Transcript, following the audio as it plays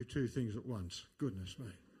two things at once. Goodness me.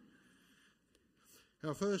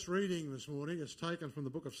 Our first reading this morning is taken from the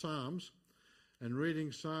book of Psalms and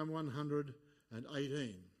reading Psalm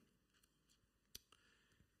 118.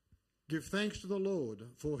 Give thanks to the Lord,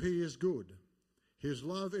 for he is good. His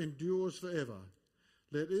love endures forever.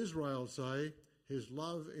 Let Israel say, his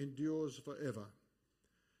love endures forever.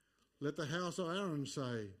 Let the house of Aaron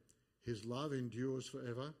say, his love endures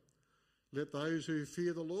forever. Let those who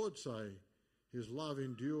fear the Lord say, his love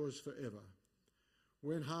endures forever.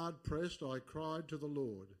 When hard pressed, I cried to the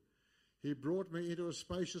Lord. He brought me into a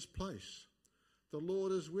spacious place. The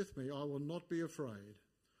Lord is with me, I will not be afraid.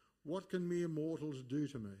 What can mere mortals do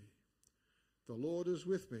to me? The Lord is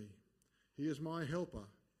with me. He is my helper.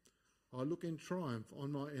 I look in triumph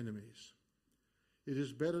on my enemies. It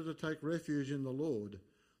is better to take refuge in the Lord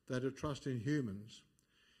than to trust in humans.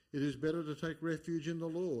 It is better to take refuge in the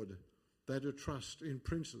Lord than to trust in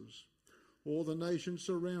princes. All the nations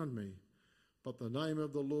surround me, but the name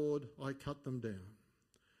of the Lord I cut them down.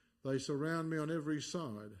 They surround me on every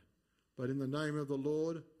side, but in the name of the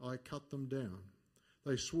Lord I cut them down.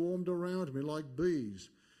 They swarmed around me like bees,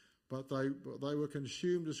 but they were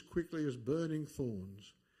consumed as quickly as burning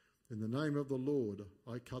thorns. In the name of the Lord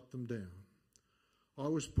I cut them down. I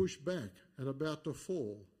was pushed back and about to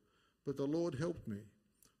fall, but the Lord helped me.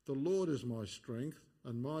 The Lord is my strength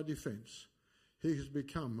and my defence. He has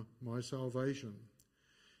become my salvation.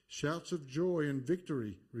 Shouts of joy and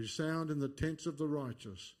victory resound in the tents of the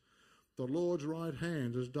righteous. The Lord's right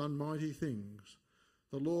hand has done mighty things.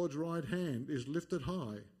 The Lord's right hand is lifted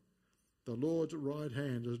high. The Lord's right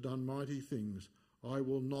hand has done mighty things. I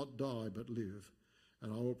will not die but live,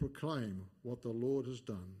 and I will proclaim what the Lord has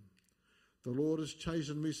done. The Lord has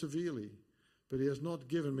chastened me severely, but he has not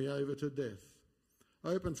given me over to death.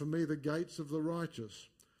 Open for me the gates of the righteous.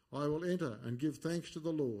 I will enter and give thanks to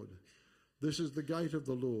the Lord. This is the gate of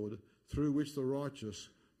the Lord, through which the righteous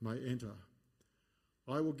may enter.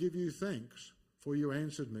 I will give you thanks, for you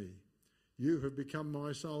answered me. You have become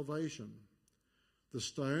my salvation. The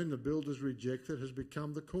stone the builders rejected has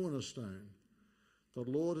become the cornerstone. The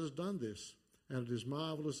Lord has done this, and it is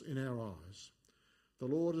marvellous in our eyes. The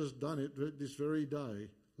Lord has done it this very day.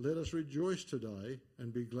 Let us rejoice today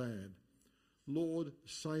and be glad. Lord,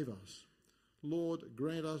 save us. Lord,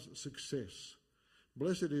 grant us success.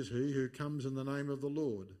 Blessed is he who comes in the name of the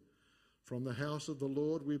Lord. From the house of the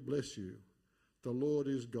Lord we bless you. The Lord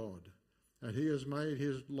is God, and he has made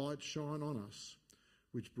his light shine on us,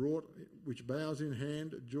 which bows in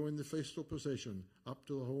hand join the festal procession up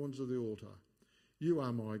to the horns of the altar. You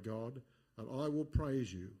are my God, and I will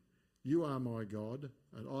praise you. You are my God,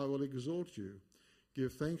 and I will exalt you.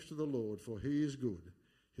 Give thanks to the Lord, for he is good.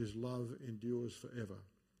 His love endures forever.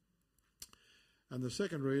 And the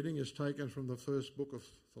second reading is taken from the first book of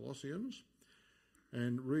Colossians,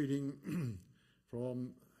 and reading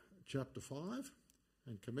from chapter 5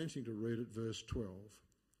 and commencing to read at verse 12.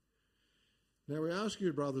 Now we ask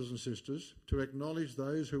you, brothers and sisters, to acknowledge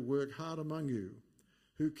those who work hard among you,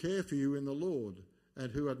 who care for you in the Lord, and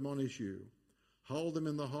who admonish you. Hold them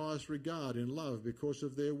in the highest regard in love because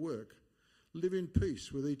of their work. Live in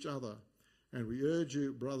peace with each other. And we urge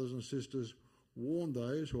you, brothers and sisters, warn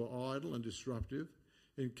those who are idle and disruptive,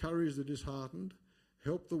 encourage the disheartened,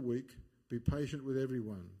 help the weak, be patient with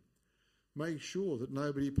everyone. Make sure that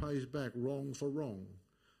nobody pays back wrong for wrong,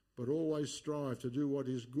 but always strive to do what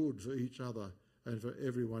is good for each other and for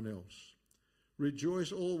everyone else.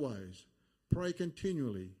 Rejoice always, pray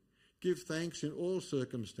continually, give thanks in all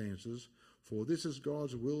circumstances, for this is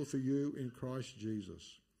God's will for you in Christ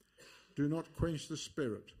Jesus. Do not quench the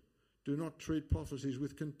Spirit. Do not treat prophecies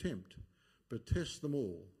with contempt, but test them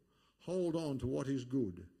all. Hold on to what is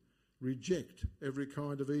good. Reject every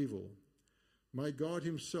kind of evil. May God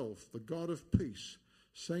himself, the God of peace,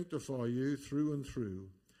 sanctify you through and through.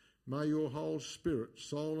 May your whole spirit,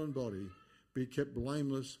 soul and body be kept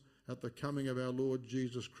blameless at the coming of our Lord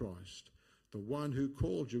Jesus Christ. The one who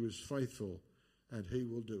called you is faithful, and he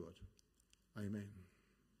will do it. Amen.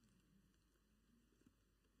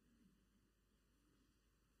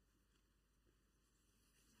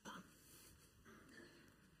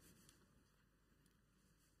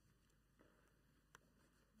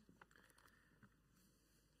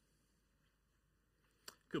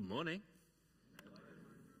 Good morning.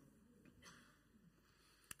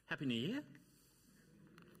 Happy New Year.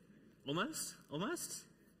 Almost.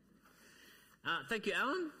 Thank you,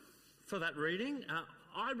 Alan, for that reading.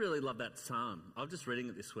 I really love that psalm. I was just reading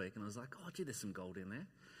it this week and I was like, oh, gee, there's some gold in there.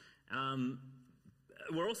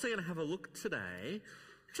 We're also going to have a look today,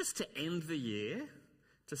 just to end the year,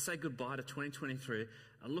 to say goodbye to 2023,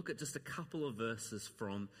 and look at just a couple of verses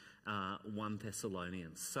from 1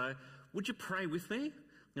 Thessalonians. So would you pray with me? I'm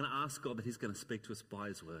going to ask God that he's going to speak to us by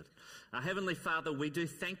his word. Heavenly Father, we do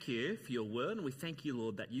thank you for your word, and we thank you,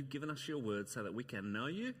 Lord, that you've given us your word so that we can know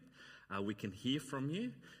you, we can hear from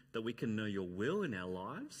you, that we can know your will in our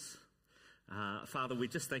lives. Father, we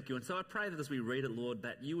just thank you. And so I pray that as we read it, Lord,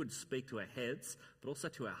 that you would speak to our heads, but also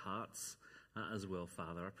to our hearts as well,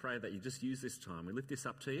 Father. I pray that you just use this time. We lift this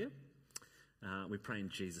up to you. We pray in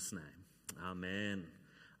Jesus' name. Amen.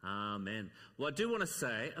 Amen. Well, I do want to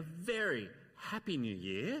say a very happy new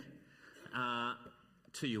year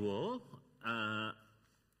to you all.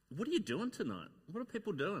 What are you doing tonight? What are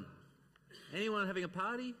people doing? Anyone having a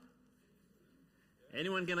party?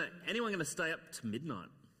 Anyone gonna stay up to midnight?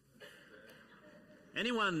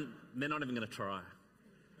 Anyone? They're not even going to try.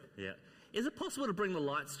 Yeah. Is it possible to bring the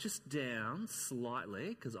lights just down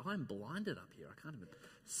slightly? Because I'm blinded up here. I can't even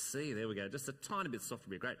see. There we go. Just a tiny bit softer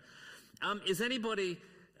would be great. Is anybody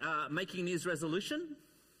making a New Year's resolution?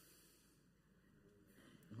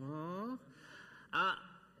 Oh.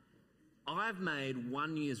 I've made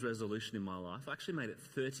one New Year's resolution in my life. I actually made it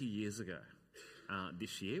 30 years ago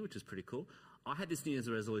this year, which is pretty cool. I had this New Year's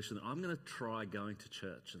resolution that I'm going to try going to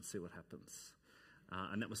church and see what happens.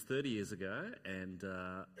 And that was 30 years ago, and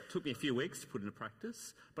it took me a few weeks to put into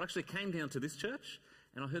practice. But I actually came down to this church,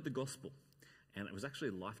 and I heard the gospel, and it was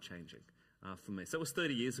actually life-changing for me. So it was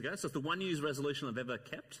 30 years ago. So it's the one New Year's resolution I've ever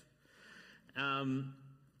kept.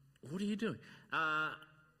 What are you doing?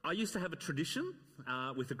 I used to have a tradition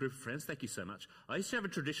with a group of friends. Thank you so much. I used to have a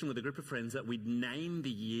tradition with a group of friends that we'd name the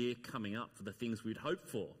year coming up for the things we'd hope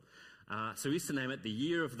for. So we used to name it the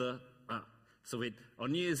year of the... so we'd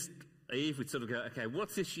on New Year's Eve, we'd sort of go, okay,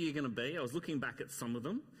 what's this year going to be? I was looking back at some of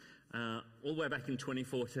them, all the way back in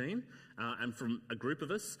 2014, and from a group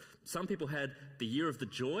of us. Some people had the year of the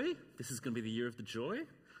joy. This is going to be the year of the joy.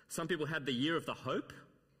 Some people had the year of the hope.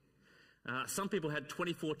 Some people had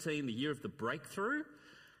 2014, the year of the breakthrough.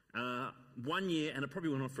 1 year, and it probably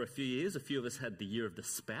went on for a few years, a few of us had the year of the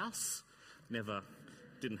spouse.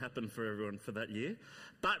 Didn't happen for everyone for that year.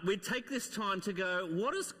 But we'd take this time to go,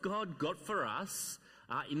 what has God got for us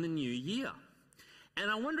in the new year?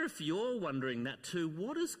 And I wonder if you're wondering that too.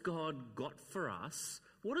 What has God got for us?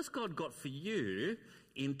 What has God got for you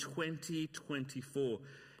in 2024?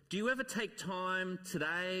 Do you ever take time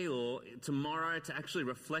today or tomorrow to actually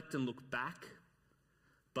reflect and look back,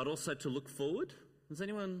 but also to look forward? Does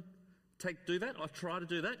anyone do that? I try to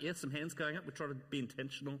do that. Yes, some hands going up. We try to be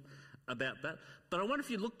intentional about that. But I wonder if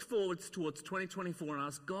you looked forwards towards 2024 and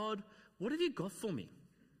asked, God, what have you got for me?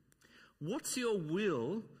 What's your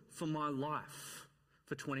will for my life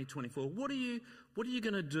for 2024? What are you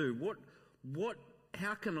going to do?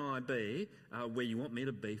 How can I be where you want me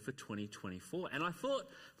to be for 2024? And I thought,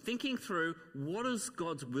 thinking through what is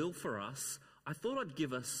God's will for us, I thought I'd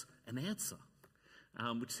give us an answer,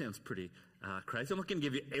 which sounds pretty crazy. I'm not going to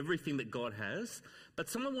give you everything that God has, but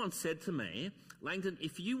someone once said to me, Langdon,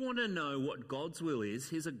 if you want to know what God's will is,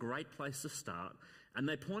 here's a great place to start. And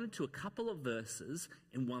they pointed to a couple of verses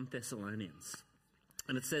in 1 Thessalonians.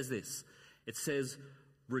 And it says this. It says,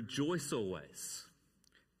 rejoice always,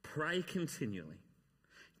 pray continually,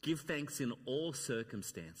 give thanks in all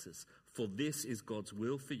circumstances, for this is God's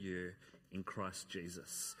will for you in Christ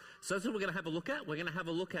Jesus. So that's what we're going to have a look at. We're going to have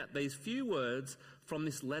a look at these few words from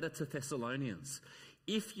this letter to Thessalonians.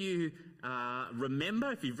 If you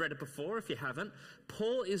remember, if you've read it before, if you haven't,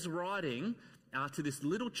 Paul is writing to this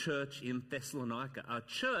little church in Thessalonica, a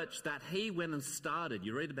church that he went and started.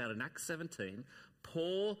 You read about it in Acts 17.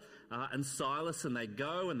 Paul and Silas, and they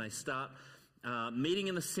go and they start meeting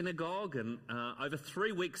in the synagogue, and over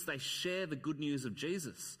 3 weeks they share the good news of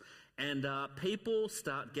Jesus. And people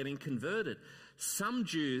start getting converted. Some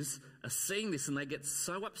Jews are seeing this and they get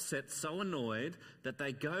so upset, so annoyed, that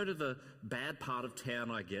they go to the bad part of town,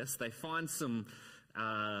 I guess. They find some,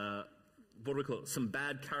 some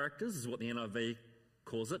bad characters, is what the NIV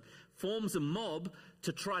calls it, forms a mob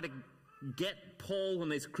to try to get Paul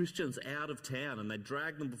and these Christians out of town, and they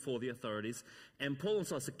drag them before the authorities. And Paul and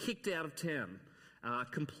Silas are kicked out of town,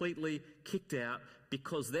 completely kicked out,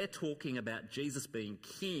 because they're talking about Jesus being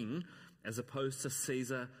king as opposed to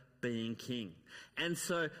Caesar being king. And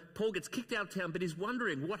so Paul gets kicked out of town, but he's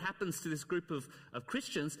wondering what happens to this group of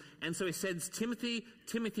Christians. And so he sends Timothy.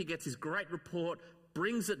 Timothy gets his great report,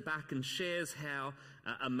 brings it back and shares how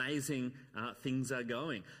amazing things are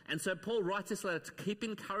going. And so Paul writes this letter to keep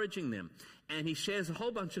encouraging them. And he shares a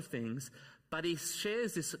whole bunch of things, but he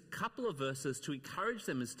shares this couple of verses to encourage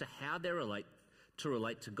them as to how they relate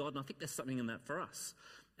to God. And I think there's something in that for us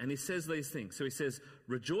And he says these things. So he says,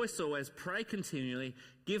 rejoice always, pray continually,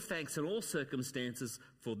 give thanks in all circumstances,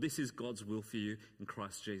 for this is God's will for you in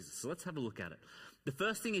Christ Jesus. So let's have a look at it. The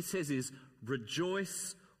first thing he says is,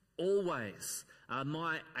 rejoice always.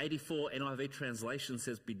 My 84 NIV translation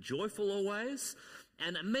says, be joyful always.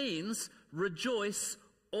 And it means rejoice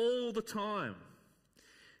all the time.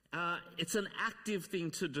 It's an active thing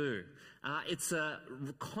to do. It's a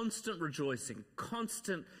constant rejoicing,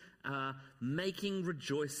 constant making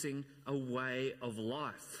rejoicing a way of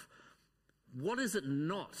life. What is it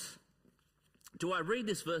not? Do I read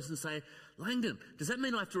this verse and say, Langdon, does that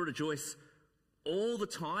mean I have to rejoice all the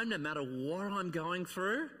time, no matter what I'm going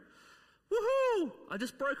through? Woohoo! I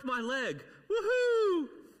just broke my leg. Woohoo!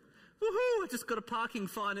 Woohoo! I just got a parking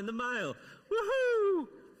fine in the mail. Woohoo!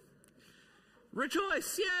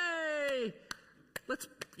 Rejoice! Yay!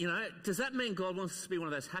 Does that mean God wants us to be one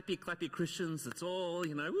of those happy, clappy Christians that's all,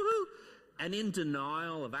 woohoo, and in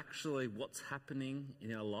denial of actually what's happening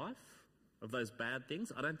in our life, of those bad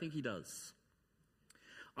things? I don't think he does.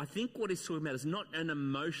 I think what he's talking about is not an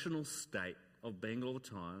emotional state of being all the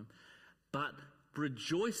time, but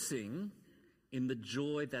rejoicing in the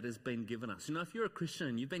joy that has been given us. If you're a Christian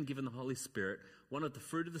and you've been given the Holy Spirit, one of the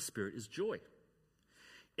fruit of the Spirit is joy.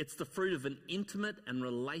 It's the fruit of an intimate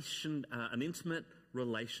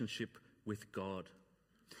relationship with God.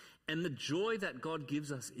 And the joy that God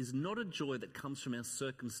gives us is not a joy that comes from our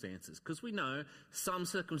circumstances, because we know some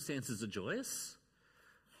circumstances are joyous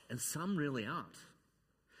and some really aren't.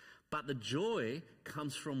 But the joy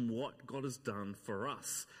comes from what God has done for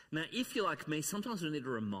us. Now, if you're like me, sometimes we need a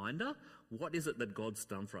reminder, what is it that God's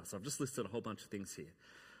done for us? I've just listed a whole bunch of things here.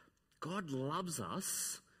 God loves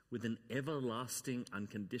us with an everlasting,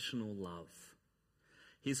 unconditional love.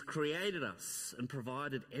 He's created us and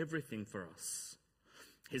provided everything for us.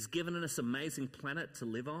 He's given us an amazing planet to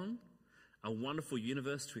live on, a wonderful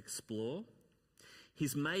universe to explore.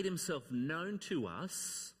 He's made himself known to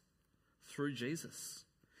us through Jesus.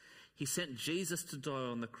 He sent Jesus to die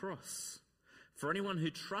on the cross. For anyone who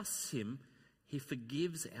trusts him, he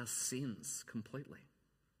forgives our sins completely.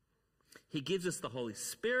 He gives us the Holy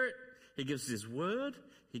Spirit. He gives us his word.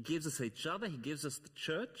 He gives us each other. He gives us the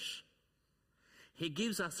church. He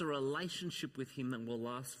gives us a relationship with him that will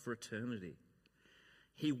last for eternity.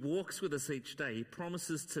 He walks with us each day. He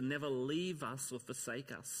promises to never leave us or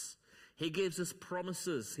forsake us. He gives us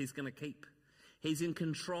promises he's going to keep. He's in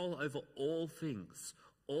control over all things,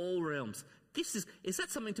 all realms. Is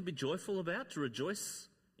that something to be joyful about, to rejoice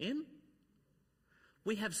in?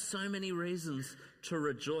 We have so many reasons to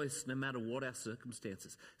rejoice no matter what our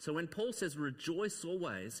circumstances. So when Paul says rejoice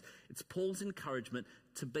always, it's Paul's encouragement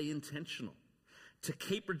to be intentional, to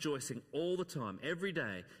keep rejoicing all the time, every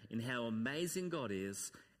day, in how amazing God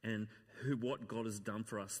is and what God has done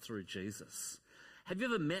for us through Jesus. Have you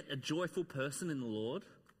ever met a joyful person in the Lord?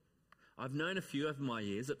 I've known a few over my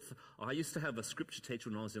years. I used to have a scripture teacher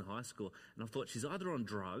when I was in high school, and I thought she's either on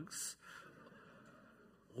drugs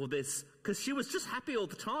or because she was just happy all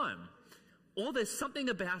the time, or there's something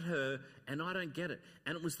about her and I don't get it.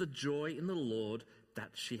 And it was the joy in the Lord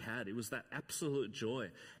that she had. It was that absolute joy.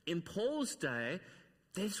 In Paul's day,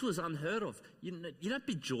 this was unheard of. You don't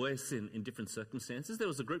be joyous in different circumstances. There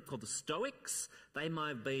was a group called the Stoics. They might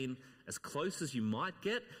have been as close as you might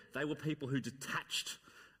get. They were people who detached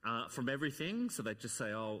from everything. So they'd just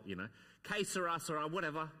say, que sera, sera,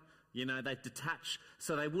 whatever. They'd detach.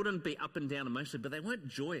 So they wouldn't be up and down emotionally, but they weren't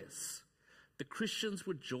joyous. The Christians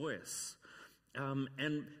were joyous.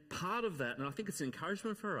 And part of that, and I think it's an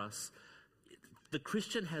encouragement for us, the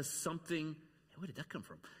Christian has something. Where did that come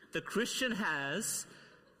from? The Christian has.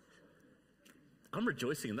 I'm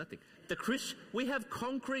rejoicing in that thing. We have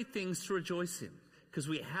concrete things to rejoice in because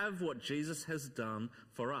we have what Jesus has done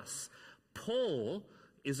for us. Paul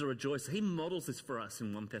is a rejoicer. He models this for us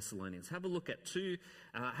in 1 Thessalonians. Have a look at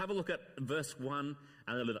verse 1,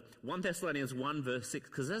 1 Thessalonians 1 verse 6.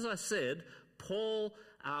 Because as I said, Paul,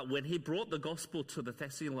 when he brought the gospel to the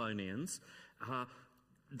Thessalonians,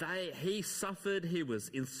 he suffered, he was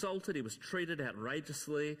insulted, he was treated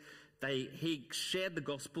outrageously. He shared the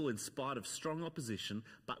gospel in spite of strong opposition,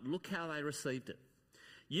 but look how they received it.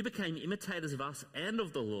 You became imitators of us and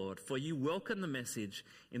of the Lord, for you welcomed the message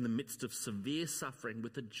in the midst of severe suffering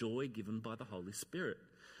with the joy given by the Holy Spirit.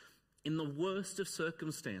 In the worst of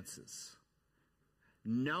circumstances,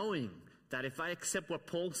 knowing that if they accept what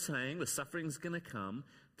Paul's saying, the suffering's going to come,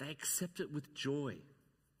 they accept it with joy.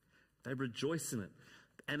 They rejoice in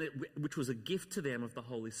it, which was a gift to them of the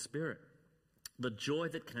Holy Spirit. The joy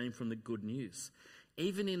that came from the good news.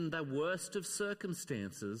 Even in the worst of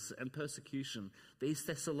circumstances and persecution, these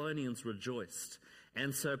Thessalonians rejoiced.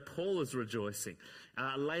 And so Paul is rejoicing.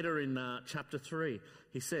 Later in chapter 3,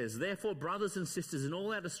 he says, "Therefore, brothers and sisters, in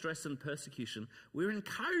all our distress and persecution, we're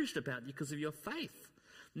encouraged about you because of your faith.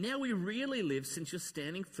 Now we really live since you're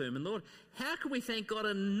standing firm in the Lord. How can we thank God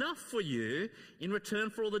enough for you in return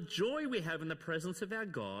for all the joy we have in the presence of our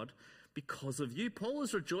God because of you?" Paul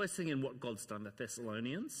is rejoicing in what God's done to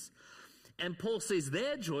Thessalonians. And Paul sees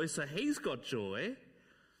their joy, so he's got joy.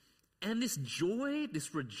 And this joy,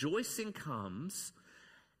 this rejoicing comes,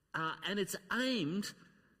 and it's aimed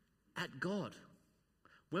at God.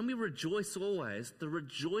 When we rejoice always, the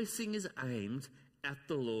rejoicing is aimed at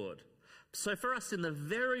the Lord. So for us, in the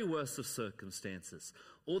very worst of circumstances,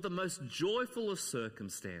 or the most joyful of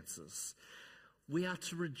circumstances, we are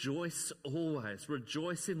to rejoice always.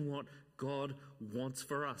 Rejoice in what God wants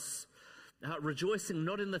for us. Rejoicing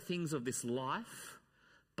not in the things of this life,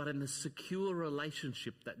 but in the secure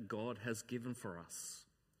relationship that God has given for us.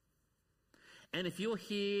 And if you're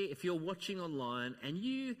here, if you're watching online, and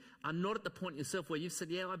you are not at the point yourself where you've said,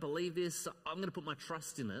 "Yeah, I believe this, I'm going to put my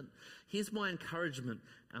trust in it," here's my encouragement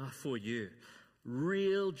for you.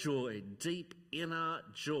 Real joy, deep inner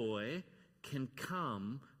joy, can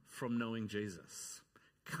come from knowing Jesus.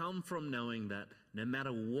 Come from knowing that no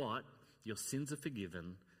matter what, your sins are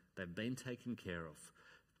forgiven, they've been taken care of.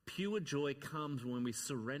 Pure joy comes when we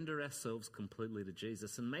surrender ourselves completely to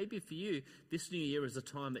Jesus. And maybe for you, this new year is a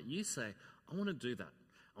time that you say, "I want to do that.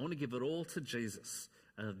 I want to give it all to Jesus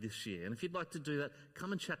this year." And if you'd like to do that,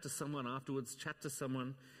 come and chat to someone afterwards. Chat to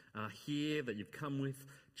someone here that you've come with.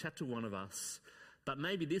 Chat to one of us. But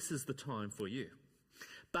maybe this is the time for you.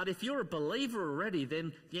 But if you're a believer already,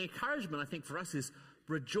 then the encouragement, I think, for us is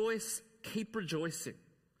rejoice, keep rejoicing.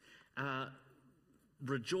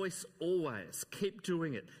 Rejoice always. Keep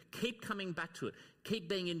doing it. Keep coming back to it. Keep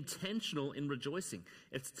being intentional in rejoicing.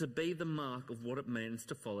 It's to be the mark of what it means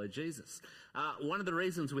to follow Jesus. One of the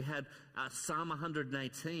reasons we had Psalm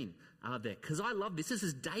 118 there, because I love this. This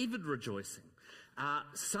is David rejoicing.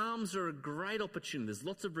 Psalms are a great opportunity. There's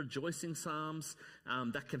lots of rejoicing psalms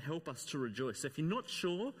that can help us to rejoice. So if you're not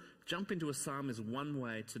sure, jump into a psalm is one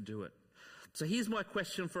way to do it. So here's my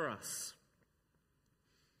question for us.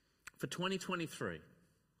 For 2023,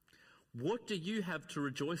 what do you have to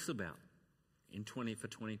rejoice about for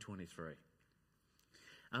 2023?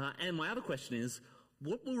 And my other question is,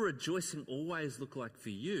 what will rejoicing always look like for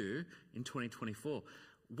you in 2024?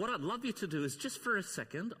 What I'd love you to do is just for a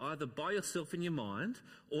second, either by yourself in your mind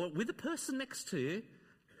or with the person next to you,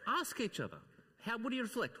 ask each other, what do you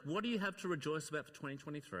reflect? What do you have to rejoice about for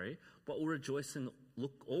 2023? What will rejoicing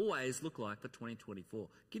always look like for 2024?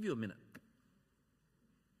 Give you a minute.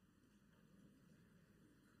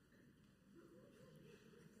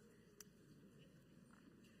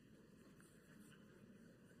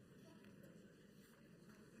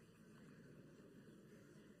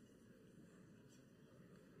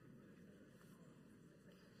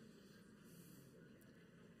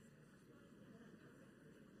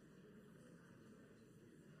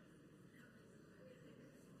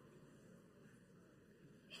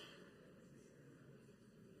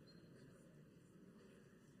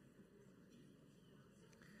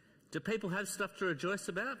 Do people have stuff to rejoice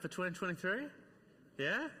about for 2023?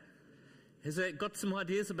 Yeah? Has it got some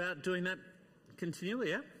ideas about doing that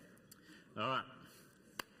continually? Yeah? All right.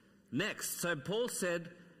 Next, so Paul said,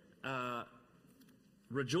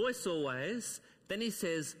 rejoice always. Then he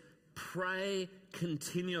says, pray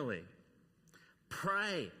continually.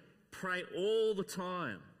 Pray. Pray all the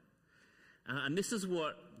time. And this is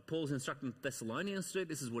what Paul's instructing Thessalonians to do.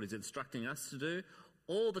 This is what he's instructing us to do.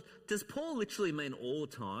 Does Paul literally mean all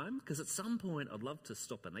the time? Because at some point I'd love to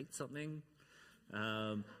stop and eat something.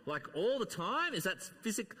 Like all the time? Is that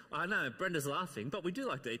physical? I know, Brenda's laughing, but we do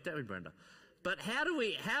like to eat, don't we, Brenda? But how do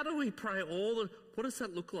we pray what does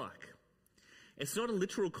that look like? It's not a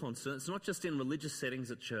literal constant. It's not just in religious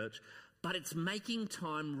settings at church, but it's making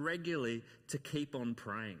time regularly to keep on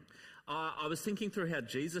praying. I was thinking through how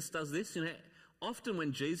Jesus does this. You know, often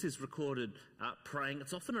when Jesus is recorded praying,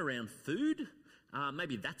 it's often around food.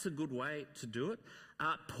 Maybe that's a good way to do it.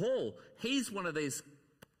 Paul, he's one of these.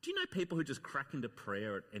 Do you know people who just crack into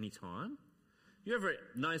prayer at any time? You ever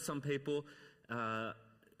know some people?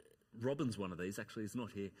 Robin's one of these, actually, he's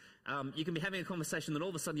not here. You can be having a conversation, then all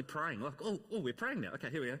of a sudden you're praying. Like, oh, we're praying now. Okay,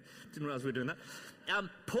 here we go. Didn't realise we were doing that.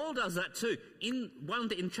 Paul does that too.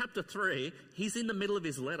 In chapter 3, he's in the middle of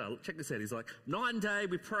his letter. Check this out. He's like, night and day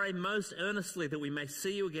we pray most earnestly that we may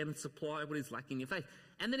see you again and supply what is lacking in your faith.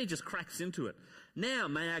 And then he just cracks into it. Now,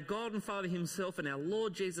 may our God and Father himself and our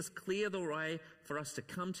Lord Jesus clear the way for us to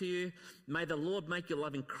come to you. May the Lord make your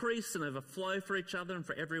love increase and overflow for each other and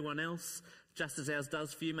for everyone else, just as ours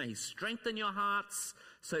does for you. May he strengthen your hearts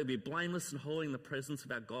so you'll be blameless and holy in the presence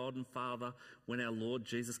of our God and Father when our Lord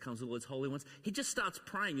Jesus comes with all his holy ones. He just starts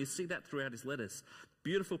praying. You see that throughout his letters.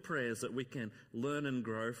 Beautiful prayers that we can learn and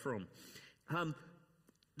grow from.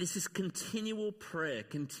 This is continual prayer.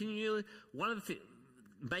 Continually, one of the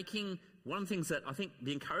things that I think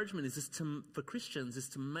the encouragement is for Christians is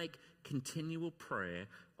to make continual prayer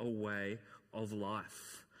a way of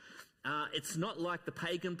life. It's not like the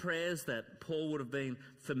pagan prayers that Paul would have been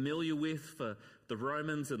familiar with for the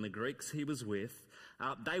Romans and the Greeks he was with.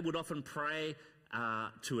 They would often pray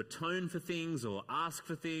to atone for things or ask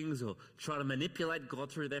for things or try to manipulate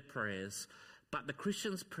God through their prayers. But the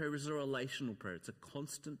Christian's prayer is a relational prayer. It's a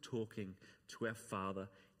constant talking to our Father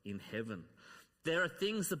in heaven. There are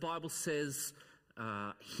things the Bible says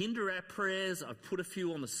hinder our prayers. I've put a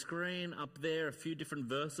few on the screen up there, a few different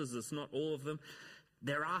verses. It's not all of them.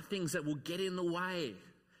 There are things that will get in the way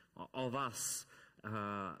of us,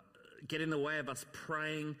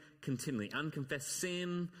 praying continually. Unconfessed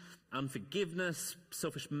sin, unforgiveness,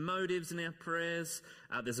 selfish motives in our prayers.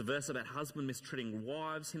 There's a verse about husband mistreating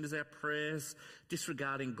wives hinders our prayers,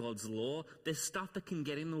 disregarding God's law. There's stuff that can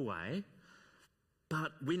get in the way,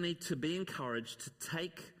 but we need to be encouraged to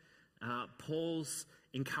take Paul's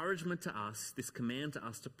encouragement to us, this command to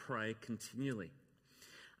us to pray continually.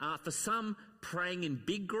 For some, praying in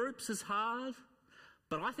big groups is hard,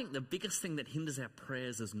 but I think the biggest thing that hinders our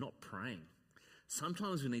prayers is not praying.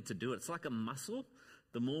 Sometimes we need to do it. It's like a muscle.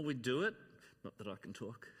 The more we do it, not that I can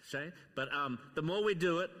talk, Shay, but the more we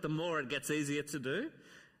do it, the more it gets easier to do.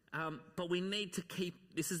 But we need to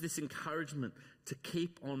this encouragement to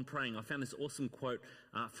keep on praying. I found this awesome quote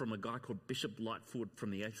from a guy called Bishop Lightfoot from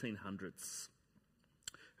the 1800s,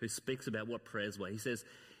 who speaks about what prayers were. He says,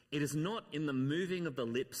 "It is not in the moving of the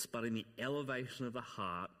lips, but in the elevation of the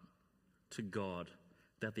heart to God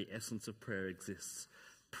that the essence of prayer exists."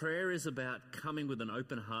 Prayer is about coming with an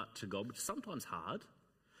open heart to God, which is sometimes hard,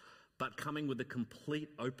 but coming with a complete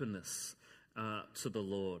openness to the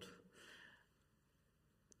Lord.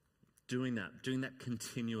 Doing that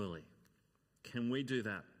continually. Can we do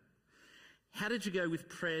that? How did you go with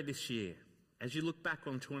prayer this year? As you look back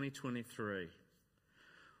on 2023,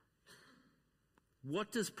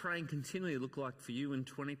 what does praying continually look like for you in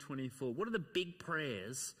 2024? What are the big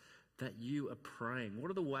prayers that you are praying?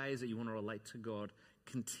 What are the ways that you want to relate to God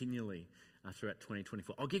continually throughout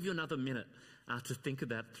 2024? I'll give you another minute to think of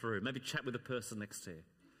that through. Maybe chat with the person next to you.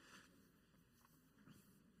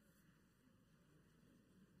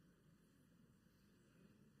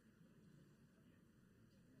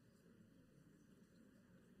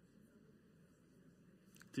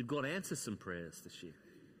 Did God answer some prayers this year?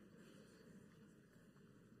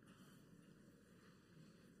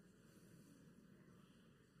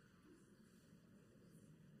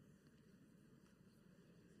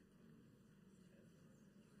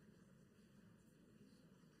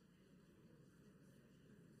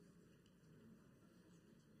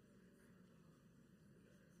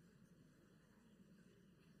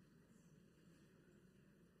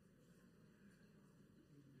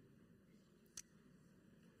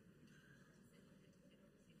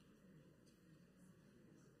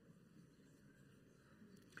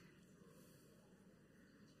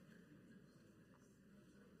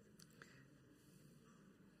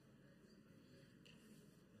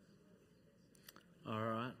 All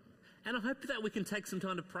right. And I hope that we can take some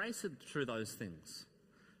time to pray through those things.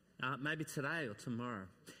 Maybe today or tomorrow.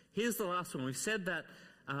 Here's the last one. We've said that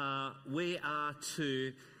we are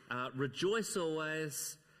to rejoice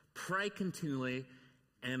always, pray continually,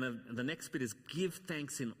 and the next bit is give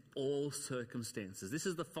thanks in all circumstances. This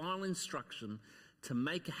is the final instruction to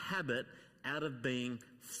make a habit out of being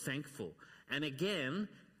thankful. And again,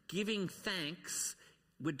 giving thanks,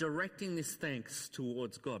 we're directing this thanks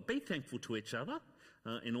towards God. Be thankful to each other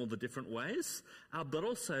in all the different ways. But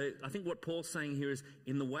also, I think what Paul's saying here is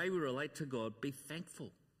in the way we relate to God, be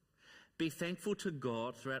thankful. Be thankful to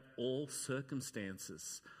God throughout all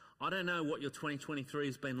circumstances. I don't know what your 2023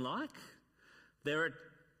 has been like. There are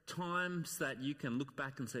times that you can look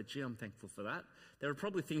back and say, gee, I'm thankful for that. There are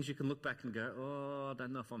probably things you can look back and go, oh, I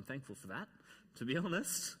don't know if I'm thankful for that, to be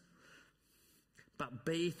honest. But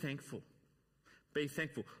be thankful. Be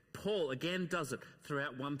thankful. Paul again does it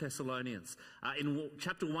throughout 1 Thessalonians. In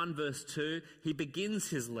chapter 1, verse 2, he begins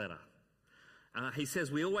his letter. He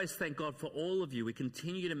says, we always thank God for all of you. We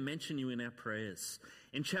continue to mention you in our prayers.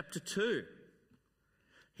 In chapter 2,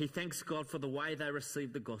 he thanks God for the way they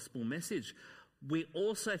received the gospel message. we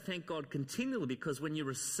also thank God continually because when you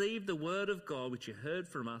received the word of God, which you heard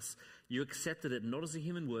from us, you accepted it not as a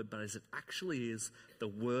human word, but as it actually is the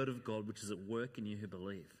word of God, which is at work in you who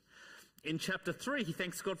believe. In chapter 3, he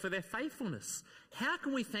thanks God for their faithfulness. How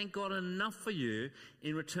can we thank God enough for you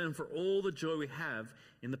in return for all the joy we have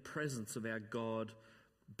in the presence of our God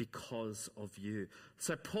because of you?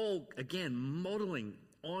 So Paul, again, modeling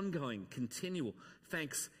ongoing, continual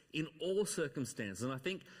thanks in all circumstances. And I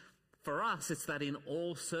think for us, it's that in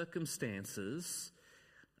all circumstances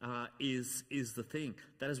is the thing.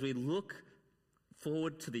 That as we look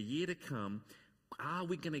forward to the year to come, are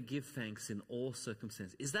we going to give thanks in all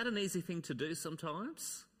circumstances? Is that an easy thing to do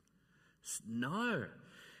sometimes? No.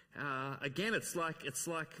 Again, it's like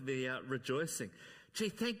the rejoicing. Gee,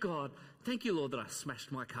 thank God. Thank you, Lord, that I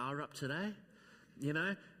smashed my car up today. You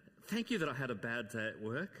know, thank you that I had a bad day at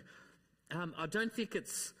work. I don't think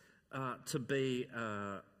it's to be,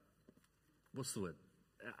 what's the word?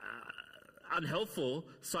 Unhelpful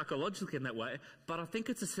psychologically in that way, but I think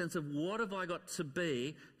it's a sense of what have I got to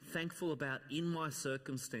be thankful about in my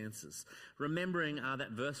circumstances. Remembering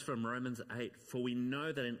that verse from Romans 8, for we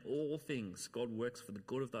know that in all things God works for the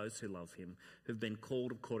good of those who love him, who've been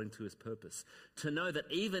called according to his purpose. To know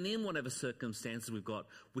that even in whatever circumstances we've got,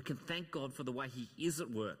 we can thank God for the way he is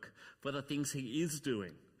at work, for the things he is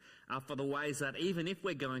doing, for the ways that even if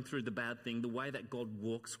we're going through the bad thing, the way that God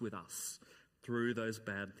walks with us through those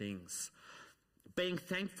bad things. Being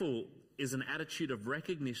thankful is an attitude of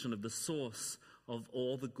recognition of the source of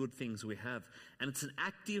all the good things we have. And it's an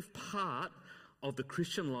active part of the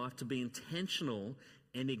Christian life to be intentional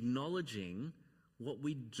in acknowledging what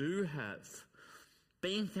we do have.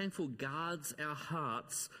 Being thankful guards our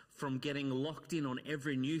hearts from getting locked in on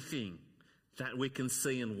every new thing that we can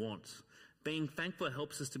see and want. Being thankful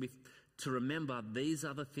helps us to remember these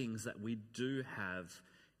are the things that we do have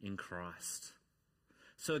in Christ.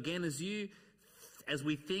 So again, as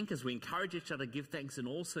we encourage each other to give thanks in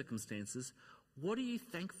all circumstances, what are you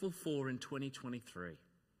thankful for in 2023?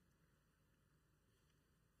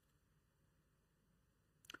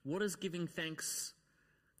 What is giving thanks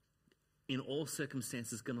in all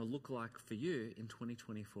circumstances going to look like for you in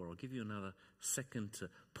 2024? I'll give you another second to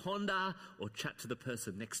ponder or chat to the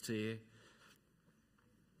person next to you.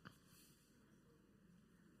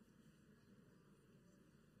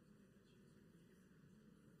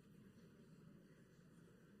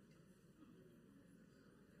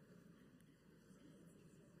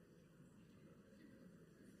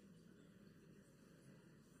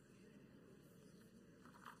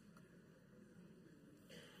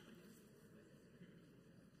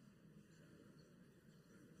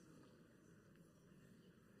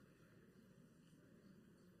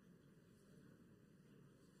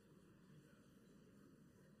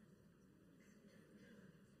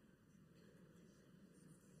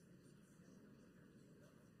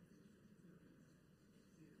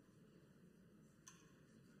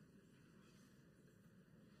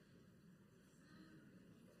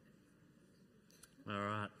 All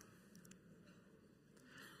right.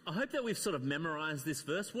 I hope that we've sort of memorized this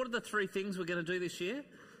verse. What are the 3 things we're going to do this year?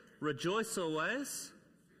 Rejoice always,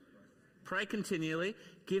 pray continually,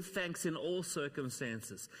 give thanks in all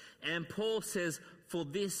circumstances. And Paul says, for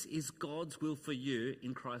this is God's will for you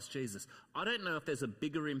in Christ Jesus. I don't know if there's a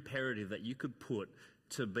bigger imperative that you could put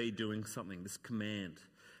to be doing something, this command.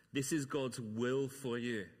 This is God's will for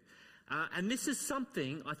you. And this is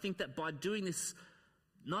something I think that by doing this,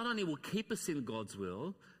 not only will keep us in God's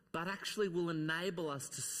will, but actually will enable us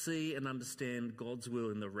to see and understand God's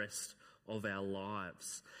will in the rest of our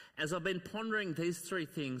lives. As I've been pondering these 3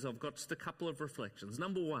 things, I've got just a couple of reflections.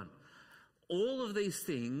 Number 1, all of these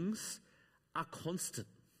things are constant.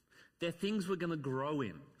 They're things we're going to grow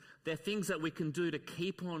in. They're things that we can do to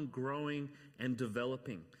keep on growing and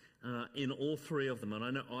developing in all 3 of them, and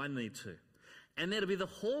I know I need to. And they're to be the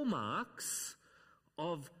hallmarks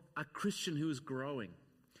of a Christian who is growing.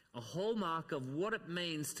 A hallmark of what it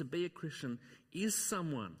means to be a Christian is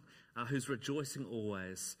someone who's rejoicing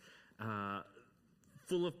always,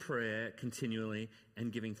 full of prayer continually,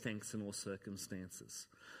 and giving thanks in all circumstances.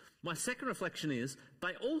 My second reflection is,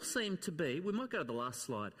 they all seem to be, we might go to the last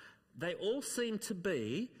slide, they all seem to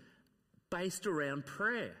be based around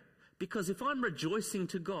prayer. Because if I'm rejoicing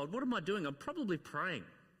to God, what am I doing? I'm probably praying.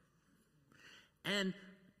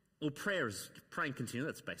 Prayer is praying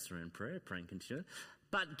continually, that's based around prayer, praying continually.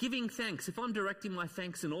 But giving thanks, if I'm directing my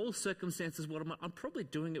thanks in all circumstances, I'm probably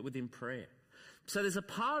doing it within prayer. So there's a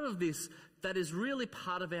part of this that is really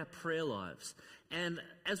part of our prayer lives. And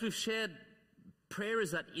as we've shared Prayer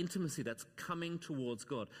is that intimacy that's coming towards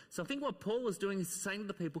God. So I think what Paul is doing is saying to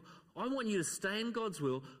the people, I want you to stay in God's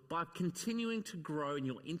will by continuing to grow in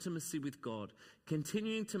your intimacy with God,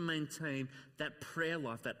 continuing to maintain that prayer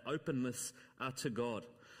life, that openness to God.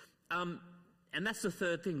 And that's the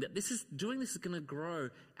third thing, that doing this is going to grow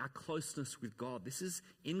our closeness with God. This is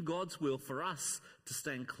in God's will for us to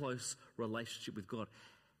stay in close relationship with God.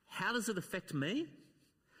 How does it affect me?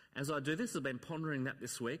 As I do this, I've been pondering that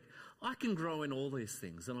this week. I can grow in all these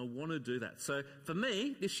things, and I want to do that. So for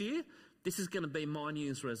me, this year, this is going to be my New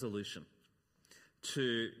Year's resolution,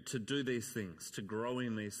 to do these things, to grow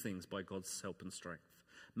in these things by God's help and strength.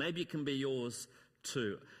 Maybe it can be yours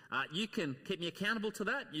too. You can keep me accountable to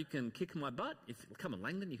that. You can kick my butt. Come on,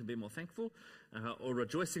 Langdon, you can be more thankful or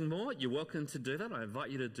rejoicing more. You're welcome to do that. I invite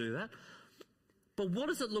you to do that. But what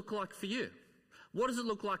does it look like for you? What does it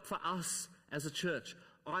look like for us as a church?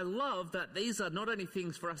 I love that these are not only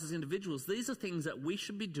things for us as individuals, these are things that we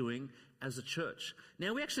should be doing as a church.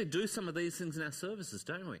 Now, we actually do some of these things in our services,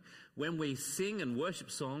 don't we? When we sing and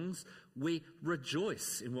worship songs, we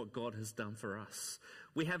rejoice in what God has done for us.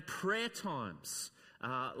 We have prayer times,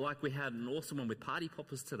 like we had an awesome one with Party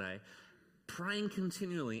Poppers today, praying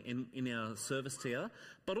continually in our service together.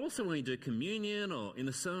 But also when we do communion or in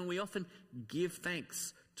the sermon, we often give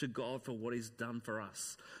thanks to God for what He's done for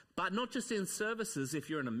us. But not just in services. If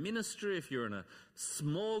you're in a ministry, if you're in a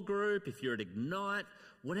small group, if you're at Ignite,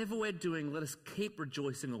 whatever we're doing, let us keep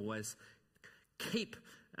rejoicing always, keep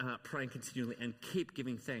praying continually, and keep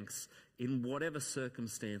giving thanks in whatever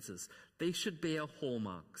circumstances. These should be our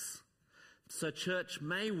hallmarks. So church,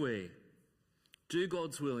 may we do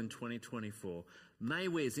God's will in 2024. May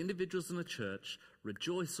we as individuals in the church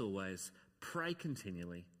rejoice always, pray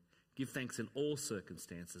continually, give thanks in all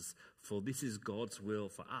circumstances, for this is God's will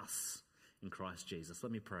for us in Christ Jesus.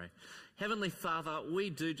 Let me pray. Heavenly Father, we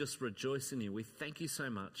do just rejoice in you. We thank you so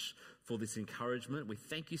much for this encouragement. We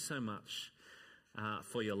thank you so much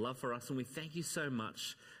for your love for us, and we thank you so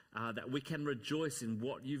much that we can rejoice in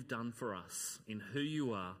what you've done for us, in who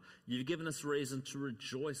you are. You've given us reason to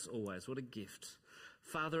rejoice always. What a gift.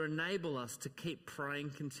 Father, enable us to keep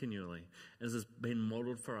praying continually as has been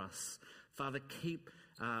modelled for us. Father,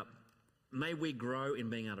 may we grow in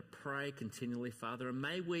being able to pray continually, Father, and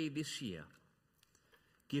may we this year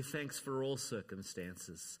give thanks for all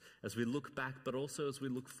circumstances as we look back, but also as we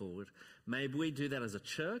look forward. May we do that as a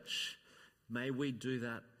church. May we do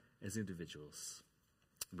that as individuals.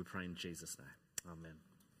 We pray in Jesus' name. Amen.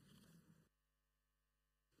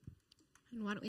 And why don't we